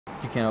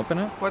You can't open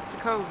it? What's the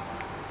code?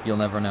 You'll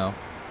never know.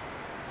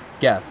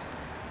 Guess.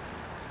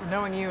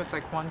 Knowing you, it's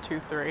like 1, 2,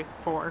 3,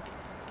 4.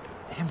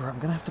 Amber, I'm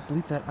gonna have to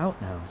bleep that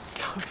out now.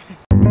 Stop it.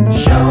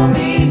 Show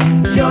me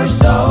your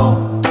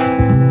soul.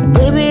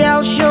 Baby,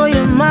 I'll show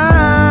you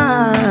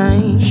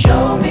mine.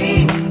 Show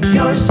me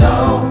your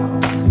soul.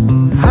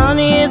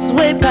 Honey, it's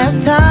way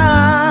past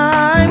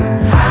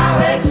time.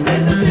 How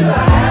expensive do I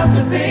have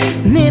to be?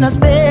 Need I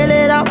spell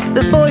it out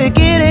before you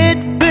get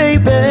it,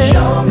 baby?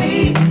 Show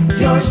me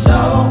your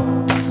soul.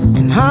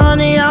 And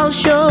honey, I'll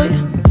show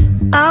you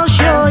mine. I'll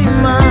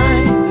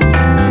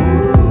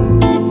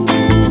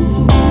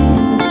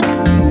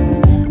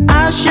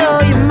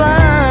show you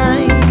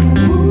mine.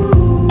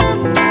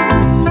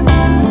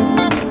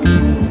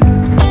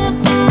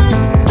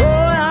 Boy,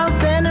 I'm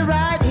standing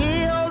right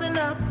here holding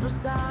up a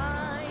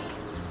sign.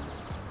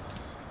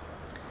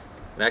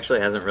 It actually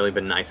hasn't really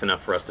been nice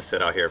enough for us to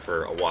sit out here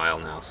for a while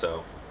now,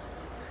 so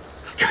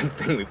good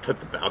thing we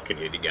put the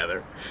balcony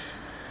together.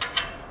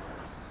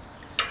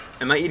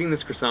 Am I eating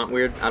this croissant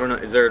weird? I don't know.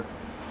 Is there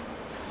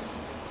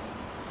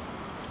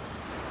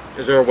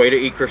a way to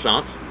eat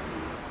croissants?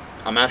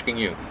 I'm asking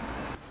you.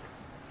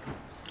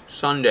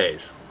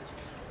 Sundays.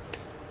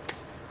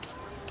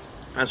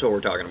 That's what we're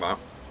talking about.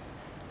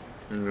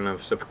 I'm gonna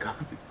have a sip of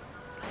coffee.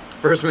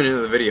 First minute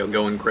of the video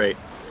going great.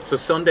 So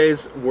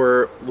Sundays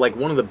were like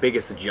one of the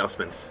biggest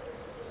adjustments,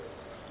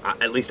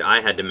 at least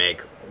I had to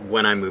make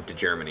when I moved to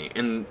Germany.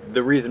 And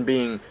the reason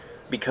being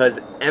because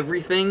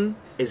everything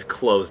is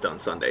closed on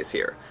Sundays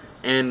here.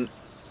 And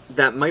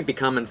that might be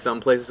common in some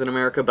places in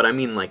America, but I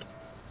mean like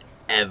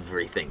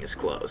everything is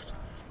closed.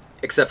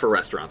 Except for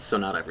restaurants, so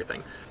not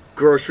everything.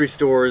 Grocery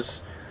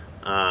stores,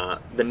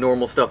 the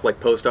normal stuff like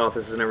post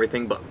offices and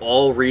everything, but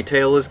all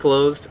retail is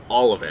closed,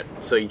 all of it.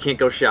 So you can't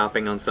go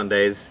shopping on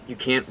Sundays, you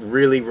can't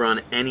really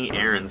run any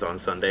errands on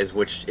Sundays,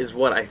 which is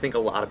what I think a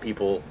lot of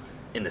people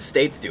in the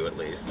States do at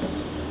least.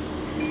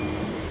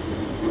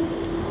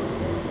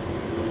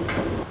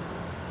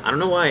 I don't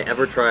know why I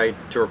ever tried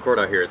to record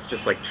out here. It's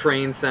just like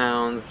train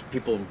sounds,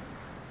 people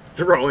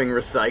throwing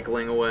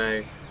recycling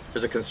away.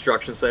 There's a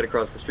construction site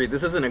across the street.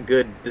 This isn't a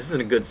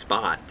good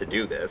spot to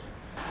do this.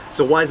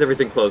 So why is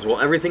everything closed? Well,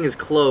 everything is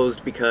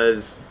closed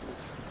because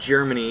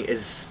Germany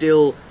is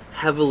still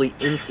heavily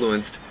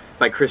influenced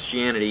by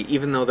Christianity,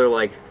 even though they're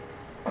like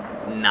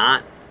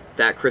not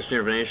that Christian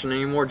of a nation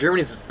anymore.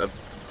 Germany's a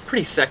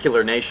pretty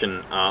secular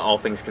nation, all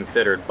things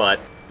considered, but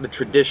the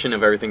tradition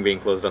of everything being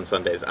closed on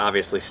Sundays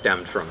obviously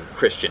stemmed from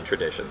Christian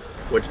traditions,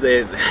 which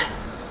they...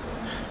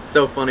 It's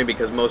so funny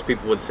because most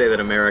people would say that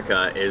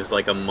America is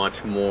like a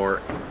much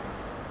more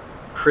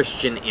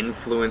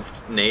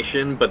Christian-influenced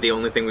nation, but the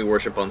only thing we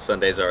worship on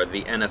Sundays are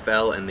the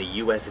NFL and the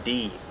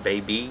USD,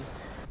 baby.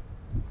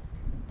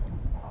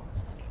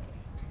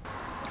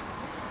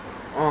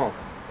 Oh,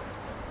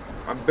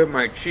 I bit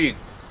my cheek.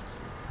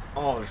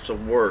 Oh, it's the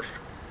worst.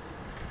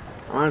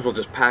 I might as well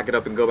just pack it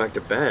up and go back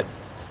to bed.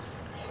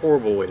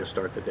 Horrible way to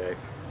start the day.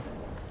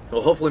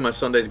 Well, hopefully my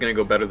Sunday's gonna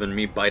go better than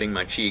me biting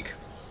my cheek,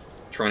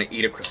 trying to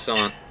eat a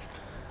croissant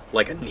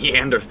like a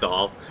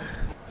Neanderthal.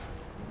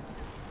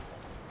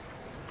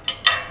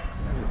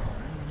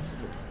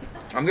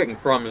 I'm getting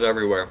crumbs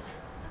everywhere.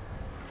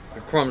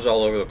 Crumbs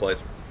all over the place.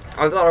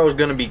 I thought I was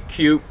gonna be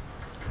cute.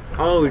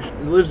 Oh, he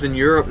lives in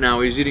Europe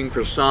now. He's eating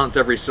croissants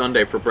every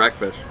Sunday for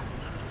breakfast.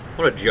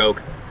 What a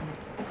joke.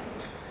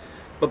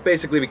 But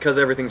basically, because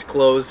everything's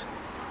closed,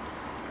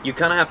 you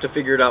kind of have to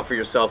figure it out for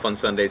yourself on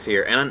Sundays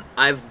here. And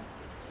I've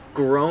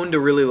grown to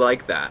really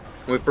like that.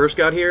 When we first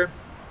got here,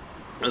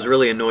 I was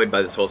really annoyed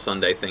by this whole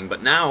Sunday thing,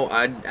 but now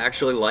I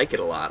actually like it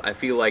a lot. I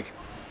feel like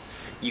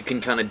you can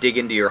kind of dig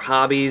into your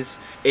hobbies.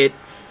 It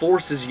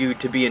forces you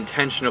to be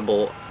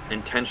intentional.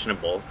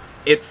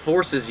 It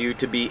forces you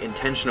to be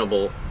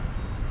intentional.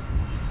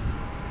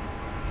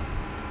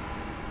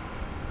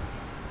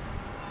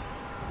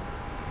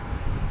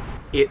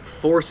 It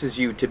forces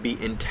you to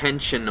be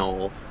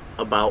intentional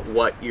about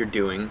what you're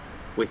doing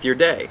with your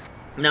day.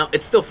 Now,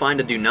 it's still fine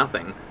to do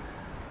nothing,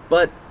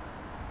 but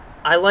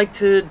I like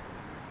to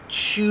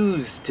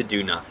choose to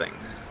do nothing.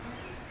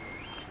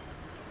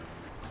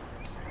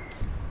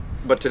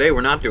 But today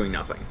we're not doing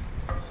nothing.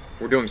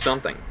 We're doing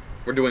something.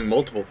 We're doing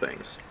multiple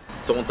things.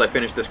 So once I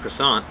finish this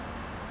croissant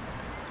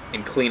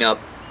and clean up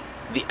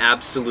the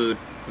absolute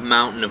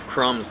mountain of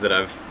crumbs that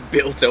I've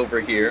built over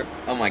here.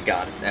 Oh my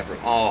god, it's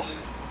everywhere. Oh,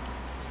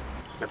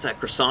 that's that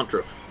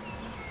croissant-driff.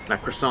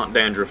 That croissant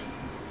dandruff.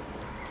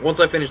 Once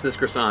I finish this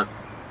croissant,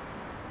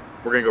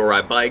 we're gonna go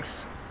ride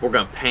bikes. We're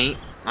gonna paint.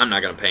 I'm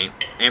not gonna paint.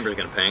 Amber's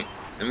gonna paint.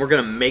 And we're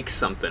gonna make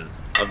something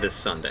of this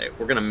Sunday.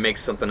 We're gonna make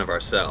something of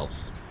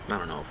ourselves. I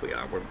don't know if we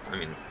are.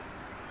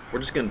 We're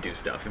just gonna do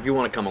stuff. If you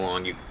want to come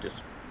along, you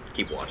just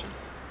keep watching.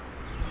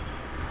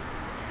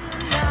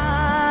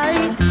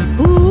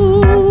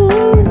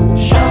 Ooh,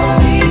 show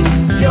me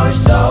your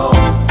soul.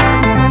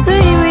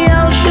 Baby,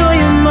 I'll show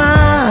you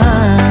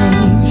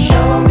mine.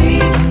 Show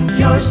me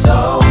your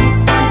soul.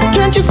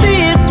 Can't you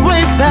see it's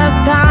way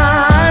past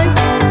time?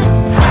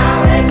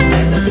 How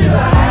expensive do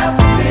I have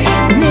to be?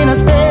 Need I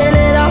spell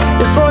it out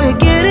before you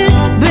get it,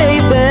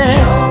 baby?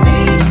 Show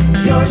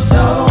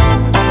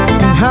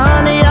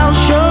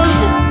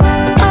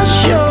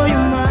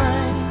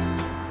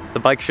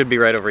bike should be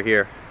right over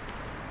here,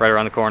 right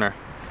around the corner.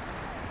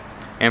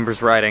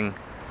 Amber's riding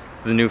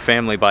the new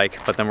family bike,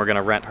 but then we're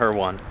gonna rent her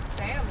one.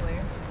 Family?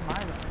 This is my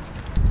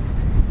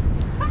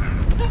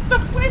one. The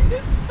wind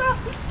is so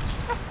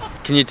strong.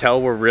 Can you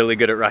tell we're really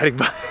good at riding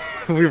bikes?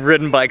 We've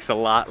ridden bikes a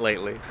lot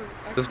lately.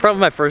 This is probably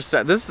my first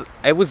time.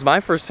 It was my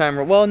first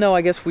time. Well, no,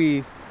 I guess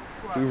we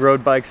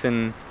rode bikes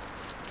in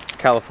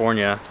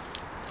California.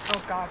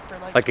 Oh God, for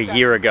like a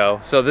year ago.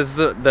 So this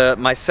is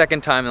my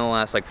second time in the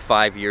last like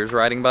 5 years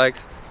riding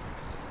bikes.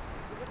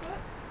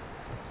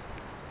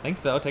 I think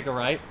so. Take a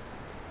right.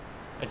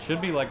 It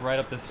should be like right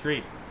up this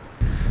street.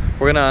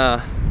 We're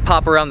gonna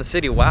pop around the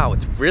city. Wow,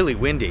 it's really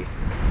windy.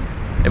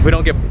 If we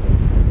don't get...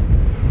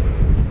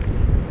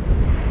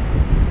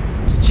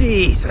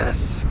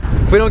 Jesus!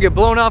 If we don't get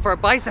blown off our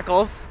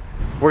bicycles,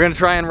 we're gonna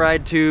try and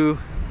ride to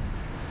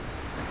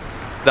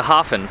the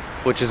Hafen,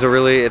 which is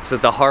it's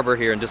at the harbor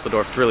here in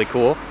Düsseldorf. It's really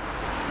cool.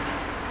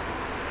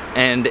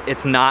 And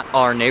it's not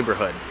our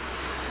neighborhood,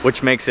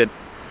 which makes it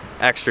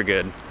extra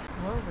good.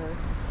 Will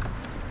this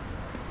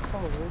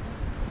hold?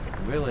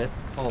 Will it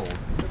hold?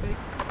 Maybe.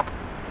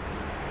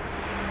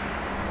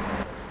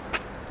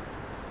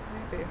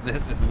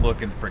 This is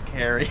looking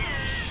precarious.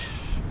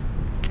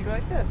 You go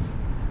like this.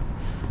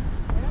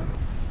 Yeah.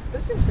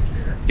 This seems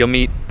secure. You'll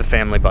meet the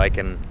family bike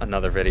in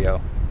another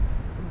video.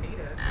 You need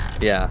it.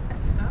 Yeah.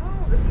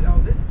 Oh, this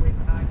weighs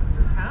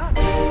 900 pounds.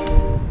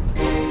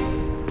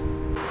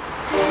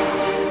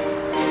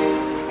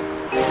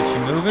 Is she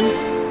moving?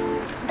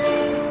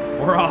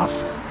 We're off.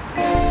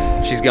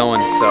 She's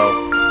going,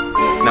 so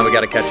now we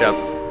gotta catch up.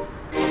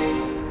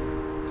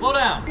 Slow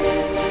down.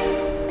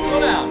 Slow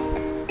down.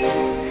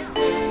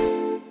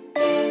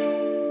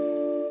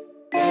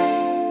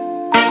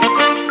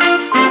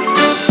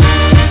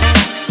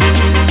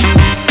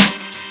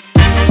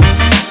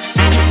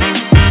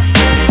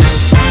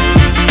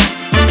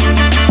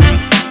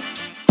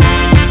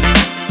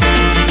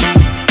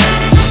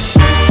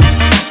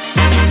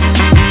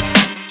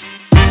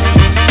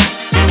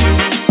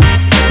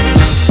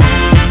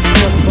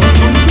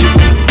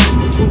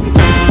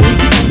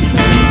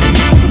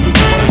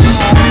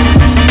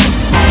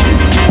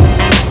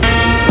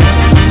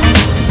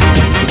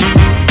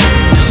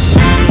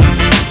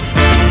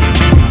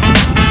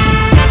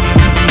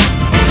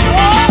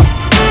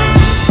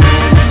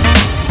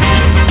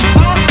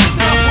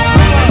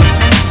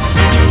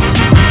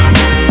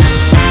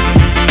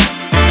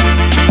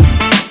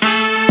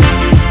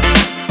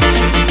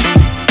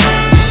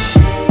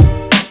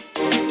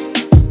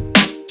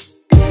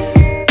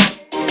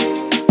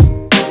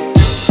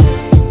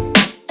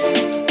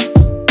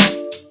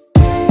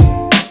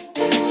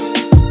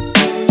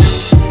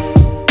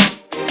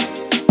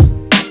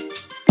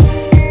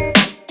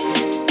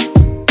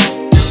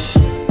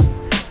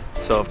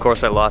 So of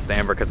course I lost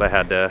Amber because I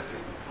had to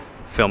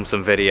film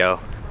some video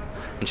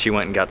and she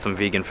went and got some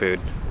vegan food.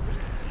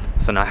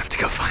 So now I have to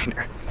go find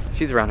her.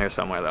 She's around here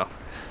somewhere though.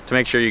 To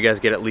make sure you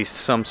guys get at least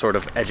some sort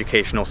of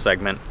educational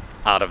segment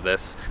out of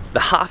this. The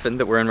Hafen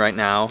that we're in right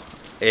now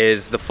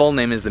the full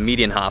name is the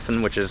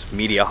Medienhafen, which is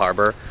Media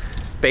Harbor.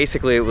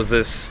 Basically it was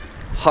this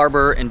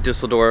harbor in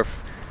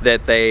Düsseldorf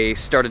that they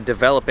started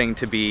developing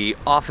to be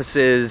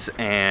offices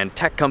and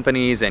tech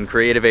companies and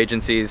creative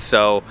agencies.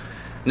 So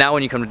now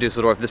when you come to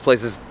Düsseldorf, this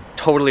place is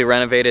totally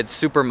renovated,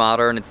 super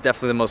modern. It's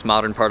definitely the most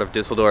modern part of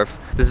Düsseldorf.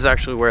 This is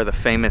actually where the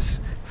famous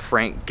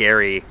Frank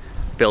Gehry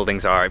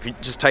buildings are. If you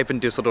just type in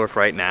Düsseldorf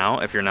right now,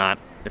 if you're not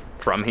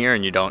from here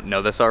and you don't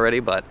know this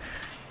already, but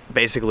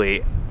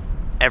basically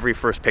every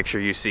first picture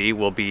you see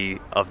will be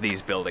of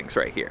these buildings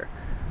right here.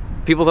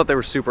 People thought they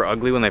were super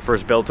ugly when they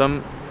first built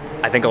them.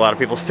 I think a lot of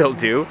people still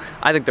do.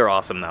 I think they're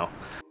awesome though.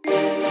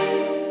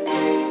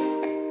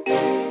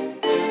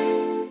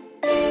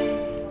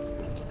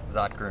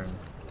 Zatgrün.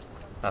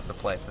 That's the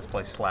place. This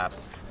place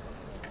slaps.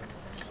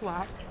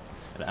 Slap.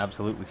 It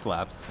absolutely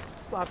slaps.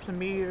 Slap some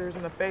meters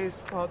in the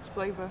face while it's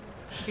flavor.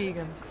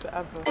 Vegan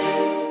forever.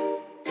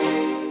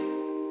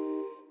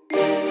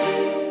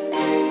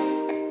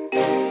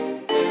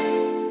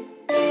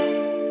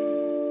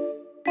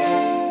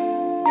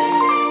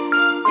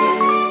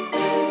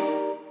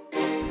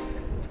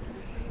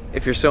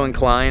 If you're so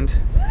inclined,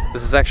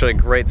 this is actually a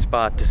great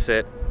spot to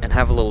sit and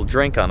have a little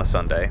drink on a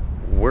Sunday.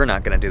 We're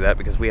not gonna do that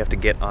because we have to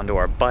get onto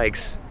our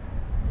bikes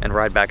and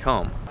ride back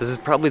home. This is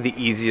probably the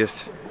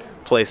easiest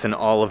place in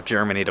all of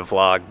Germany to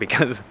vlog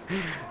because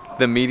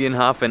the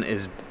Medienhafen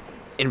is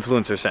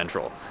influencer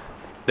central.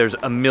 There's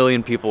a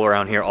million people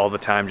around here all the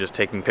time just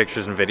taking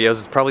pictures and videos.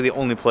 It's probably the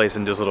only place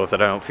in Düsseldorf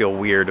that I don't feel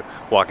weird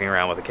walking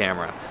around with a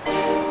camera.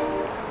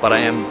 But I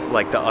am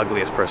like the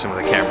ugliest person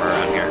with a camera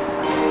around here.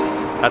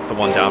 That's the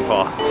one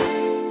downfall.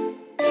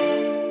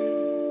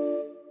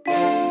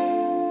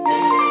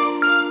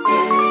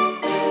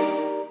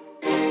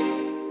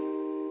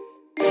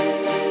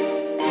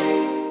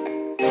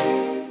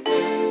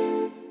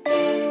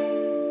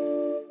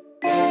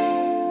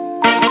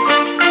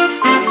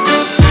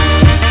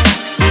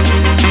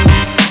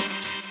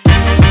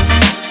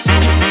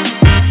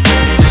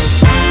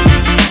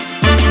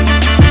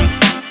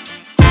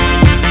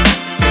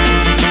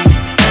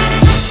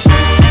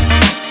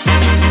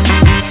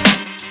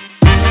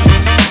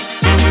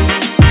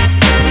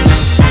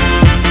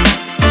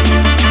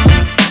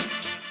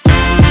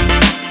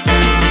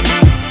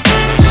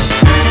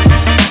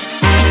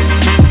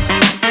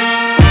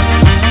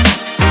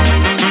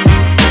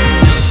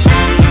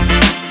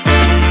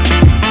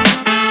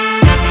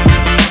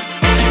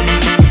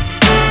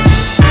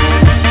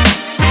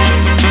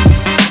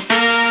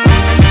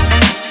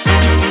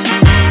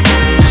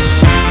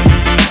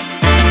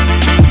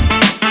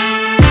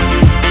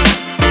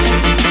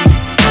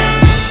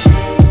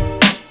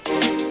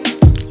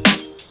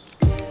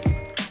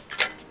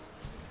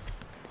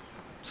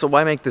 So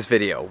why make this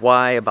video?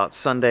 Why about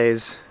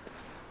Sundays?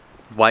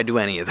 Why do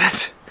any of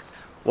this?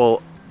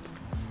 Well,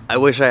 I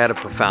wish I had a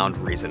profound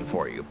reason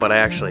for you, but I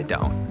actually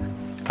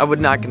don't. I would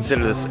not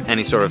consider this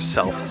any sort of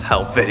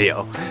self-help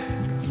video.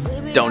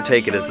 Don't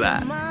take it as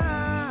that.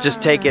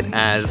 Just take it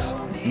as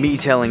me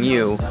telling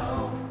you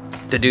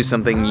to do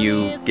something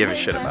you give a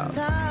shit about.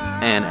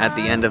 And at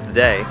the end of the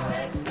day,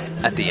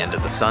 at the end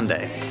of the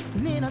Sunday,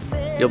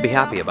 you'll be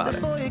happy about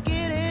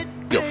it.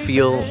 You'll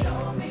feel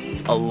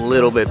a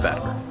little bit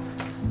better.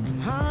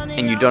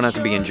 And you don't have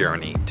to be in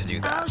Germany to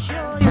do that.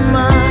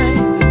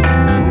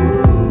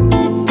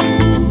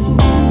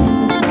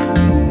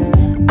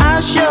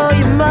 I'll show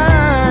you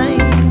mine.